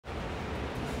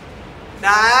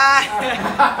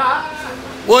Nah.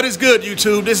 What is good,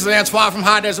 YouTube? This is Antoine from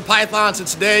High Desert Pythons, and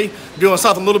today we're doing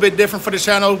something a little bit different for the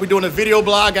channel. We're doing a video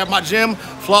blog at my gym,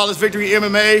 Flawless Victory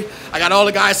MMA. I got all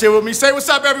the guys here with me. Say what's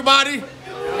up, everybody.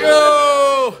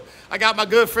 Yo! I got my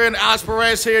good friend Alex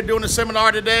Perez here doing a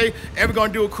seminar today, and we're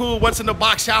gonna do a cool What's in the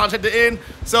Box challenge at the end.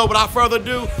 So without further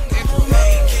ado,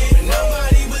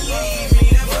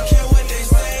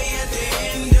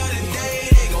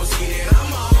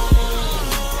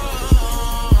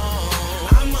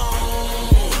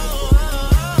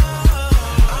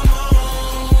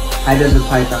 High Desert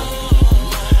Python.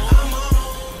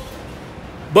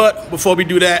 but before we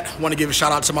do that, I want to give a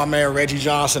shout out to my man Reggie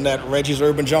Johnson at Reggie's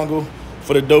Urban Jungle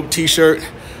for the dope t-shirt.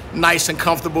 Nice and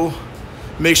comfortable.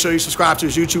 Make sure you subscribe to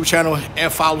his YouTube channel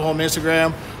and follow him on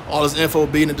Instagram. All his info will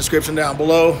be in the description down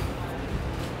below.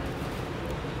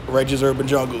 Reggie's Urban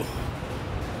Jungle.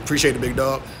 Appreciate it, big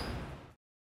dog.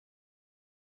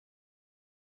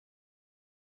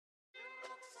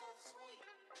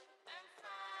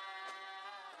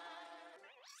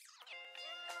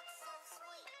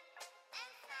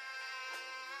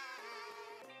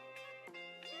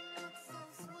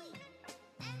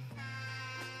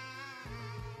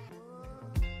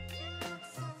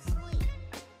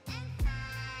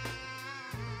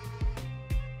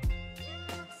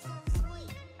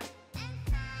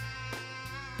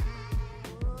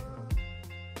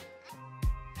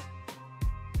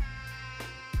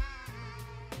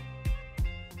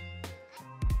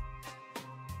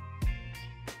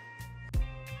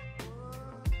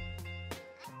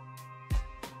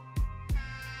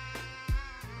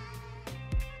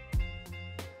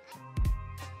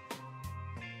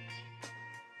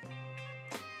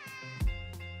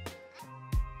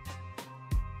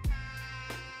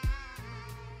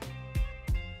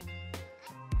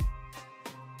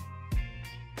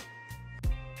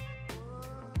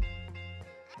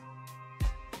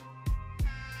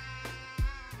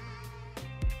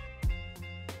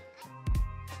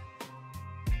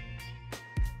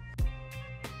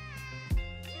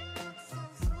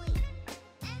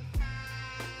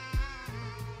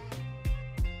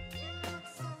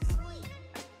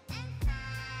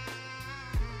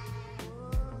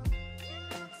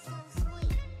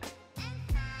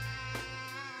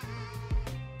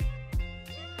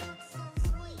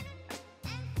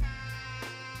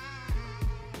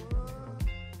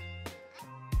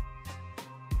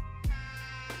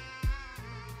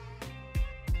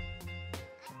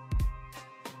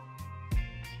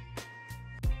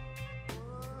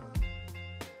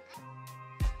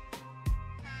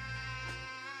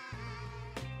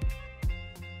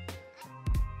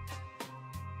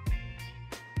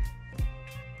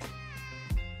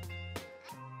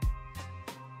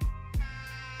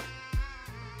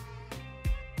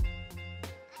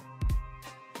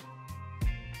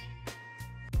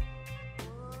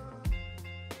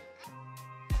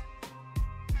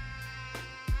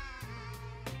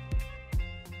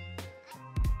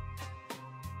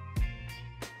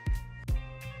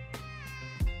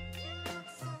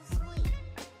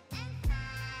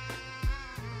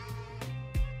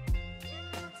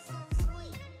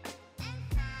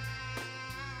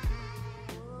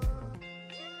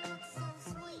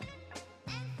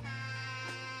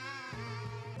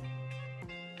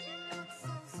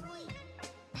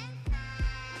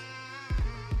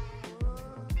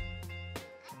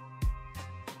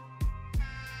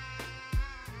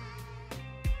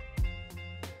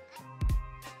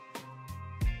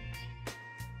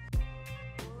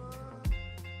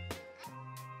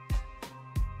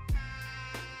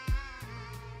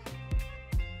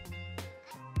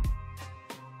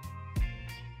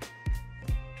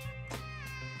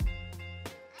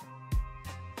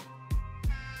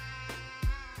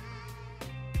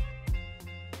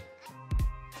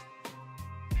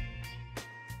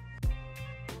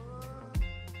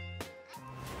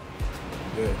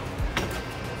 Good.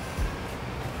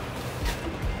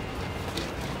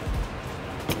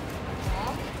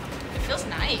 It feels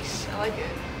nice. I like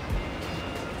it.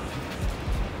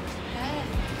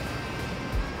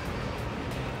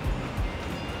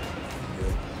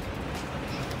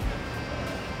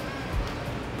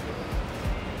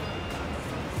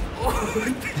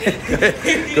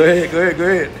 Go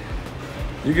ahead.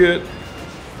 You good?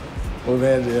 Move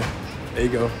hands there. There you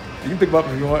go. You can pick them up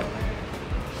if you want.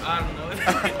 I don't know.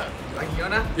 Like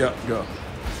Yona? Yeah, go.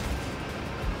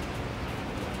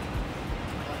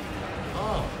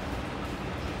 Oh.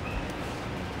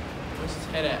 Where's his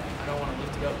head at? I don't want to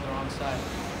lift it up the wrong side.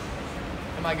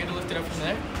 Am I good to lift it up from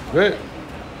there? Good.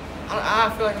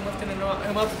 I feel like I'm lifting him up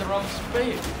at the wrong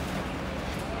space.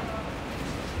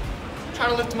 I'm trying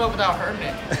to lift him up without hurting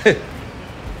it.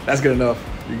 That's good enough.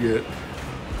 You good.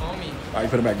 Homie. All right, you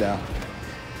put it back down.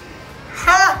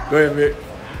 Ha! Go ahead, Vic.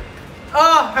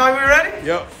 Oh, are we ready?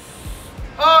 Yep.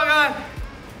 Oh, God.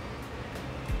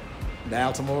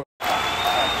 Down some more.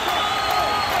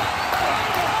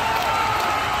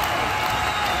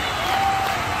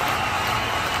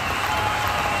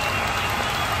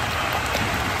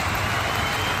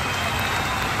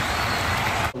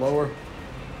 Lower.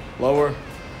 Lower.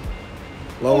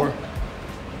 Lower.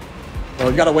 Oh,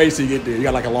 you gotta wait till you get there. You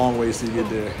got like a long ways till you get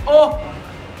there. Oh.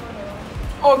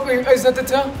 Oh, wait, is that the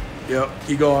tail? Yep.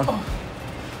 Keep going.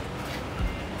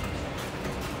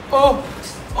 Oh.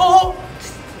 Oh.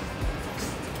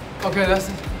 Okay, that's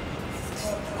it.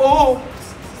 Oh.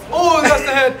 Oh, that's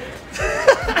the head.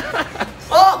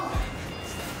 Oh.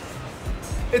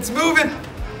 It's moving.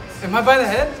 Am I by the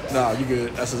head? No, you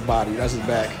good. That's his body. That's his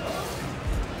back.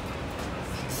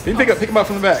 You can pick him up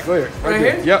from the back. Go ahead. Right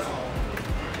there. here? Yep.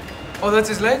 Oh, that's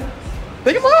his leg?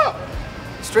 Pick him up.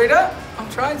 Straight up? I'm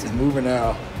trying to. He's moving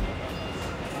now.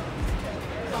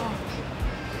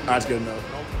 That's good enough.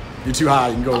 You're too high.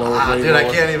 You can go lower. Dude, lower. I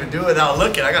can't even do it without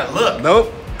looking. I gotta look.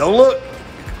 Nope. Don't look.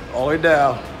 All the way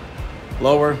down.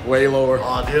 Lower. Way lower.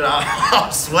 Oh, dude,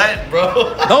 I'm sweating,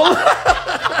 bro. Don't look.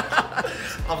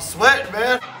 I'm sweating,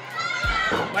 man.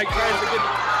 Mike tries to get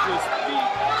his feet.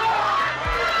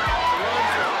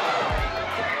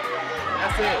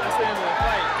 That's it. That's the end of the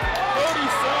fight.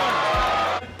 Cody's son.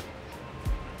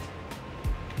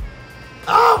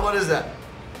 Ah, what is that?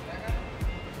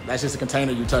 That's just a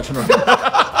container you touching right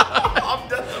I'm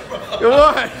done, bro. Come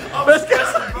on. I'm Let's go.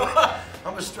 stressing, bro.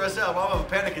 I'm gonna stress out. I'm having a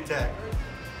panic attack.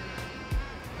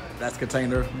 That's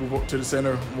container. Move up to the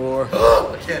center more.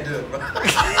 I can't do it, bro.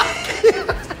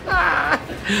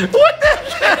 What the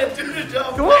I can't do the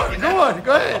job. Go on. Go on.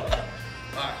 Go ahead. All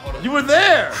right, hold on. You were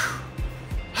there.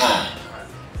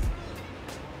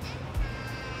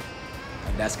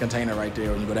 That's container right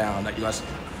there when you go down. Like,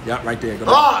 yeah, right there. Go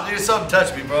down. Oh, dude, something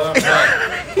touched me, bro. I'm sorry.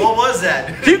 What was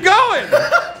that? Keep going.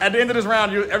 At the end of this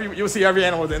round, you'll see every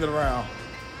animal at the end of the round.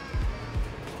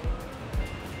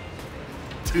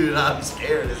 Dude, I'm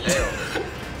scared as hell.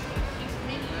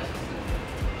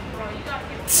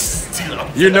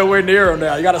 Dude, You're nowhere near him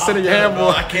now. You got to center your hand bro,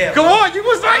 more. I can't, Come bro. on, you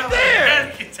was right I'm having a there.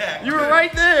 panic attack, You were dude.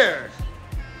 right there.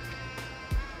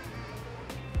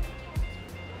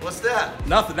 What's that?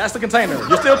 Nothing. That's the container.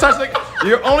 You're still touching the.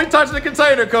 You're only touching the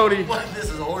container, Cody. What?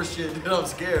 This is horse shit, dude. I'm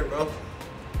scared, bro.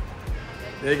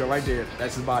 There you go, right there.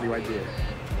 That's his body right there.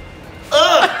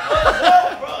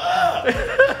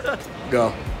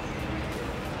 Go.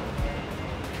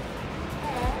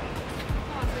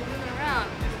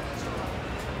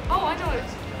 Oh, I know it.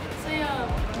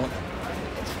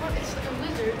 It's like a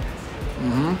lizard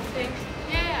thing.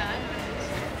 Yeah, I know it is.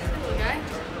 Little guy.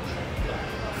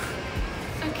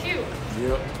 So cute.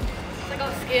 Yep. It's like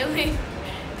all scaly.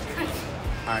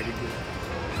 All right, you good.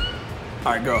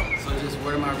 All right, go. So just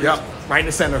where am I? Yep, right in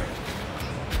the center.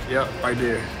 Yep, right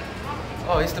there.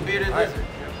 Oh, it's the bearded lizard.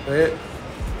 Go ahead.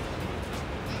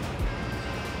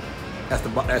 That's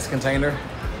the container.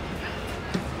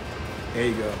 There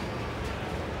you go.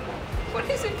 What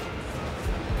is it?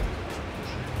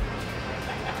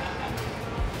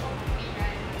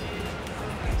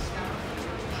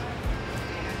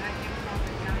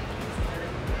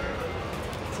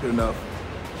 It's good enough.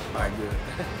 All right, good.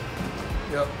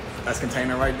 Yep, that's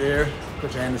container right there.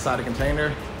 Put your hand inside the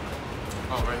container.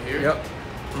 Oh, right here? Yep.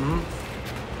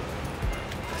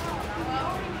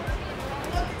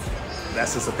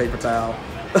 That's just a paper towel.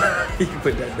 You can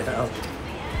put that down.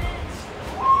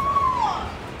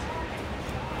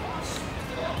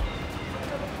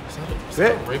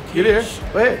 Sit. Get here.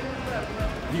 Go ahead.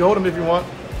 You can hold him if you want.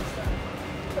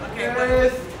 Okay, but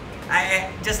I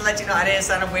just to let you know, I didn't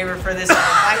sign a waiver for this. It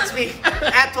bites me.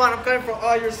 Antoine, I'm coming for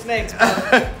all your snakes,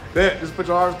 bro. There, just put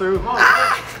your arms through.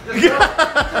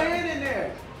 Stay in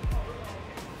there.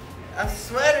 I'm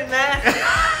sweating, man.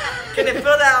 Can it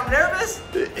feel that I'm nervous?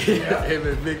 Yeah, him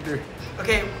and Victor.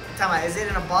 Okay, tell me, is it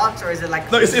in a box or is it like?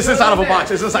 No, it's inside of a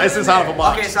box. It's inside of a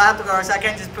box. Okay, so I have to go, so I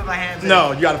can't just put my hands in.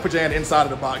 No, you got to put your hand inside of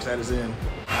the box that is in.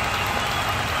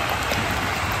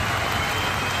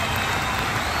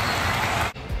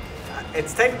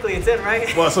 It's technically it's in,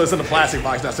 right? Well, so it's in the plastic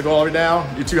box now. So go all the way down.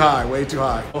 You're too high, way too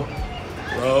high.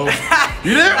 Bro,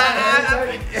 you there?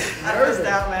 I missed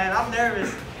out, man. I'm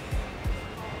nervous.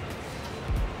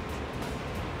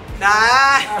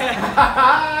 Nah.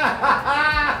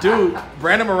 Dude,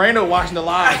 Brandon Moreno watching the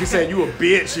live. He said you a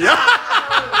bitch. Yeah.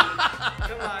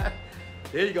 Come on.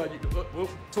 There you go.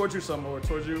 Towards you some more.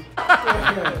 Towards you.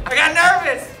 I got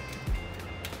nervous.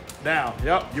 Now.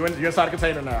 Yep. You're inside the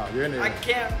container now. You're in there. I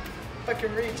can't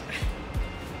fucking reach.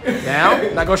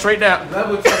 Down. Now go straight down.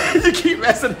 Level change. You keep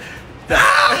messing.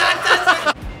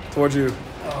 Towards you.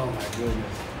 Oh my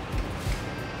goodness.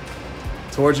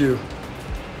 Towards you.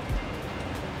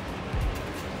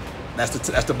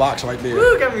 That's the box right there.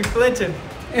 Woo, got me flinching.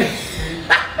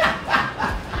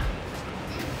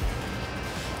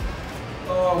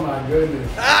 Oh my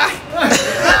goodness.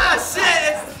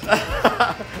 Shit!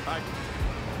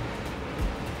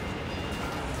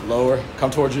 Lower.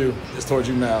 Come towards you. It's towards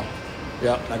you now.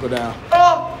 Yep. Now go down.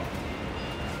 Oh!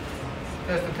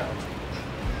 That's the count.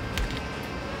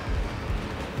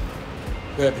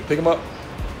 Go ahead. Pick him up.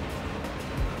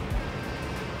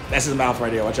 That's his mouth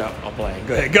right there. Watch out. I'm playing.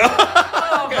 Go ahead. Go.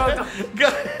 Oh, Go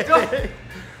ahead.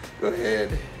 Go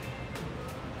ahead.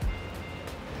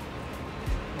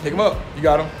 Pick him up. You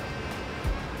got him.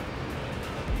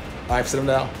 All right, sit him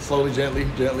down. Slowly, gently.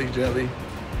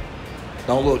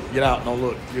 Don't look. Get out. Don't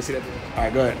look. You see that? All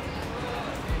right, go ahead.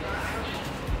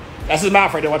 That's his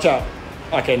mouth right there. Watch out.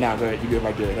 Okay, now go ahead. You good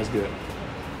right there. That's good.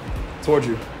 Towards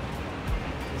you. You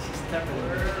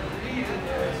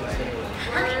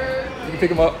can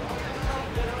pick him up.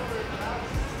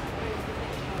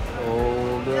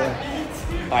 Hold on.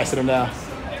 All right, sit him down.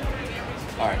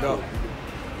 All right, go.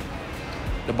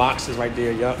 The box is right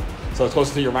there, yep. So it's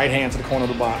closer to your right hand to the corner of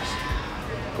the box.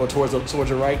 Go towards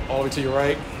your right, all the way to your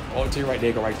right, all the way to your right. There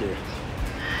you go, right there.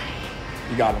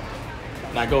 You got him.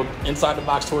 Now go inside the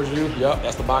box towards you. Yep,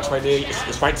 that's the box right there.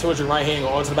 It's right towards your right hand, go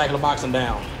all the way to the back of the box and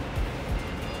down.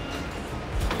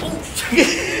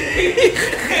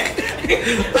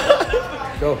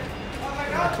 Go.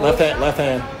 Left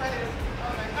hand.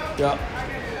 Yep.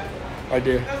 Right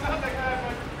there.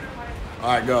 All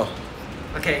right, go.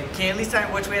 Okay, can you at least tell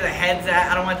me which way the head's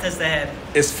at? I don't want to touch the head.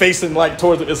 It's facing like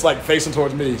towards. It's like facing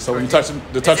towards me. So when you touch him,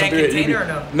 Is that in container or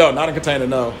no? No, not in container.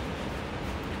 No.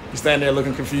 He's standing there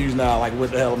looking confused now, like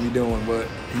what the hell am I doing? But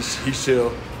he's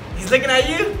chill. He's looking at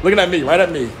you? Looking at me, right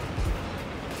at me.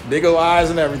 Big old eyes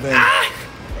and everything. Ah!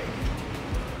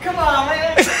 Come on,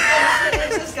 man.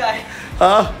 What's this guy?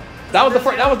 Huh? That was the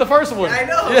first. That was the first one. I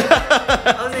know.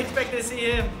 Yeah. I wasn't expecting to see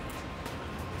him.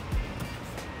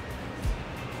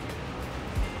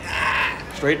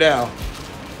 Straight down.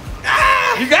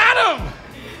 Ah! You got him.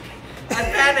 I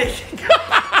panicked.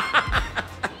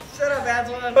 Shut up,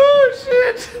 Antoine. Oh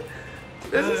shit!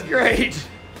 This is great.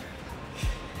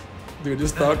 Dude,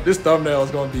 this thumbnail is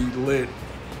gonna be lit.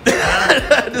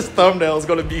 This thumbnail is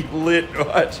gonna be lit.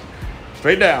 Watch.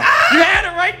 Straight down. Ah! You had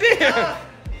it right there. Ah!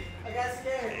 I got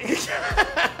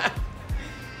scared.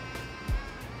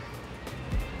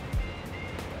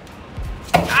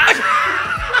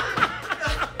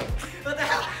 What the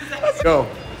hell is that? Go.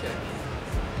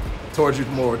 Towards you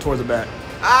more, towards the back.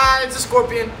 Ah, it's a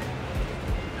scorpion.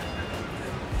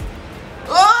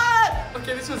 Ah!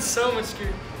 Okay, this one's so much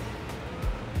scary.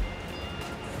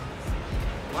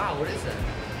 Wow, what is that?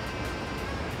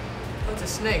 Oh, it's a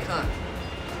snake, huh?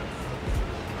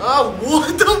 Oh,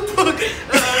 what the fuck?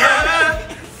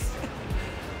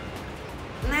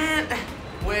 Man,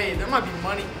 wait, there might be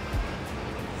money.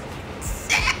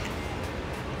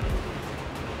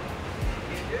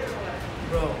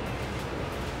 Bro.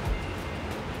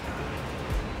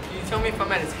 Can you tell me if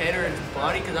I'm at his head or his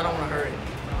body? Because I don't want to hurt it.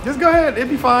 Just go ahead, it'll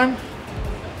be fine.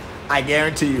 I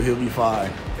guarantee you he'll be fine.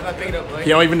 If I pick it up, right? He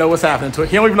don't even know what's happening to him.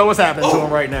 He don't even know what's happening to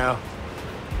him right now.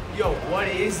 Yo, what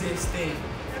is this thing?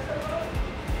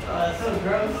 That's so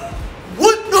gross.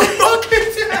 What the fuck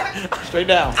is that? Straight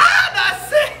down. Ah, that's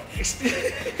sick!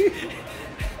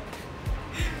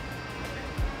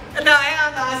 No, hang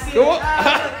on, no, I see Go it. on.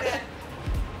 Ah, look at that.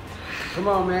 Come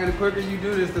on, man. The quicker you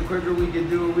do this, the quicker we can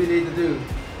do what we need to do.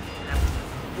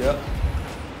 Yep.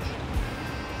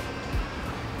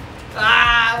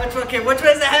 Ah, which one? Okay, which way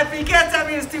is the head? You can't tell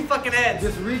me it's two fucking heads.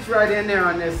 Just reach right in there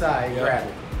on this side and Yep. grab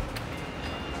it.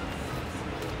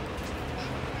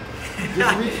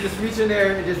 Just reach in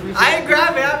there and just reach. I ain't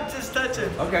grabbing, I'm just touching.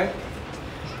 Okay.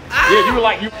 Ah! Yeah, you were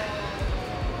like you.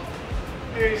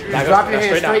 Just drop your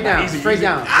hand straight down. Easy, Straight easy.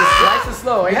 down. Just nice and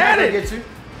slow. Ain't Had gonna it. get you.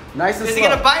 Nice and Is slow. he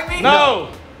gonna bite me? No.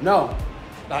 No.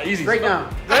 Not easy. Straight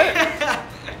down.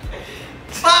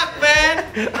 Fuck, man.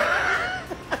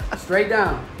 Straight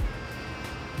down.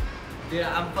 Dude,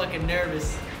 I'm fucking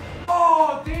nervous.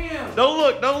 Oh damn. Don't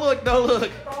look. Don't look. Don't look.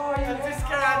 Oh, I'm too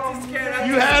scared, I'm too scared. I'm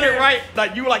You too had it scared. right.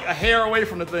 Like you were like a hair away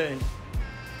from the thing.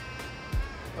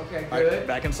 Okay, All right, good.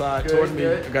 back inside, Good, towards me.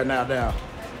 good. You got now down.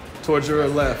 Towards your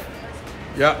left.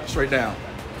 Yep, straight down.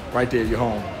 Right there, you're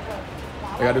home.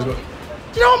 I got this.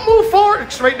 You don't move forward.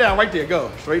 Straight down, right there.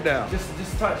 Go. Straight down.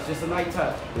 Just touch. Just a light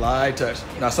touch. Light touch.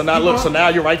 Now, so now look. So now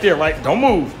you're right there, right? Don't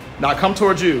move. Now come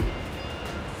towards you.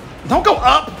 Don't go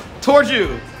up. Towards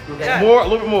you. Yeah. More, a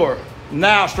little bit more.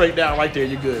 Now straight down right there,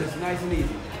 you're good. It's nice and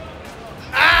easy.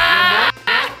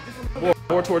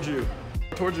 More towards you.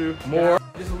 Towards you. More.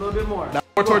 Just a little bit more. Now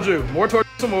more towards you. More towards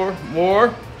you. Some more.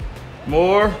 More.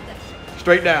 More.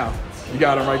 Straight down. You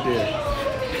got him right there.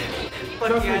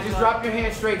 Just drop your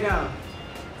hand straight down.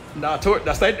 Now,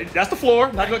 that's the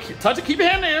floor. Not gonna touch it. Keep your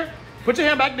hand there. Put your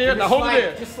hand back there. Now hold it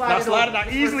there. Just slide now it slide over. it. Now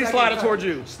Just easily for a slide second it towards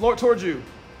you. Slow it towards you.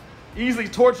 Easily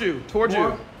towards you. Towards you.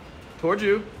 More. Towards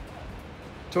you.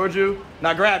 Towards you.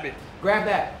 Now grab it. Grab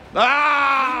that.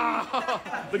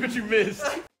 Ah! Look what you missed.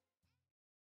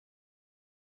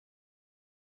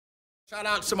 Shout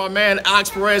out to my man Alex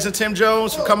Perez and Tim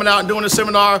Jones for coming out and doing the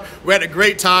seminar. We had a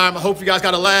great time. I hope you guys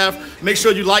got a laugh. Make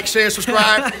sure you like, share, and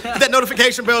subscribe. Hit that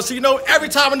notification bell so you know every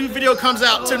time a new video comes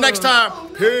out. Till next time,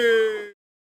 peace.